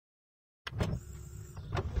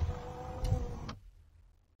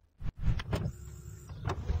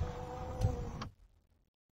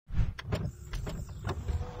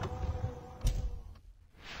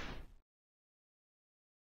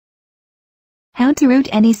How to root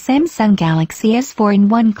any Samsung Galaxy S4 in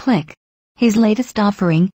one click. His latest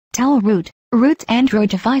offering, Tellroute, roots Android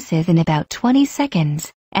devices in about 20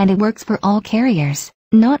 seconds, and it works for all carriers,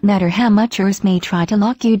 not matter how much yours may try to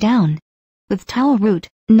lock you down. With Tellroute,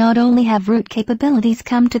 not only have root capabilities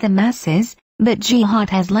come to the masses, but Jihad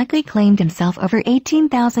has likely claimed himself over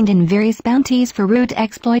 18,000 in various bounties for root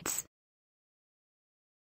exploits.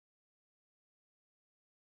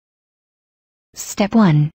 Step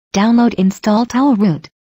 1. Download install Tellroute.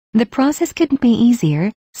 The process couldn't be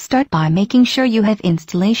easier. Start by making sure you have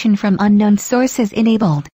installation from unknown sources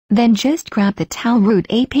enabled, then just grab the Tellroute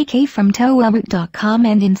APK from Tellroute.com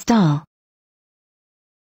and install.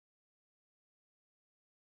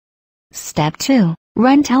 Step 2.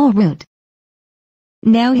 Run Tellroute.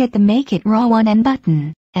 Now hit the Make It Raw 1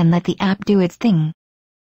 button, and let the app do its thing.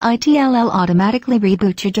 It'll automatically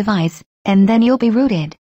reboot your device, and then you'll be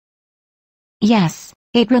rooted. Yes,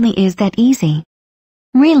 it really is that easy.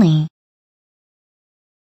 Really.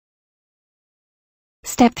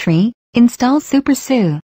 Step 3. Install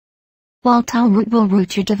SuperSU. While Tellroute will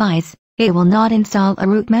root your device, it will not install a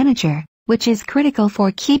root manager, which is critical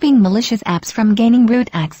for keeping malicious apps from gaining root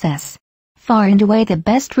access. Far and away the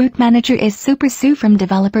best root manager is SuperSU from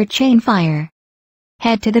developer Chainfire.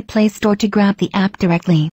 Head to the Play Store to grab the app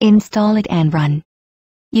directly, install it and run.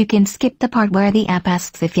 You can skip the part where the app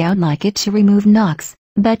asks if you'd like it to remove Knox,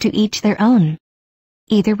 but to each their own.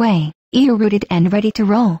 Either way, you're rooted and ready to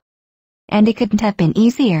roll. And it couldn't have been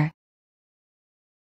easier.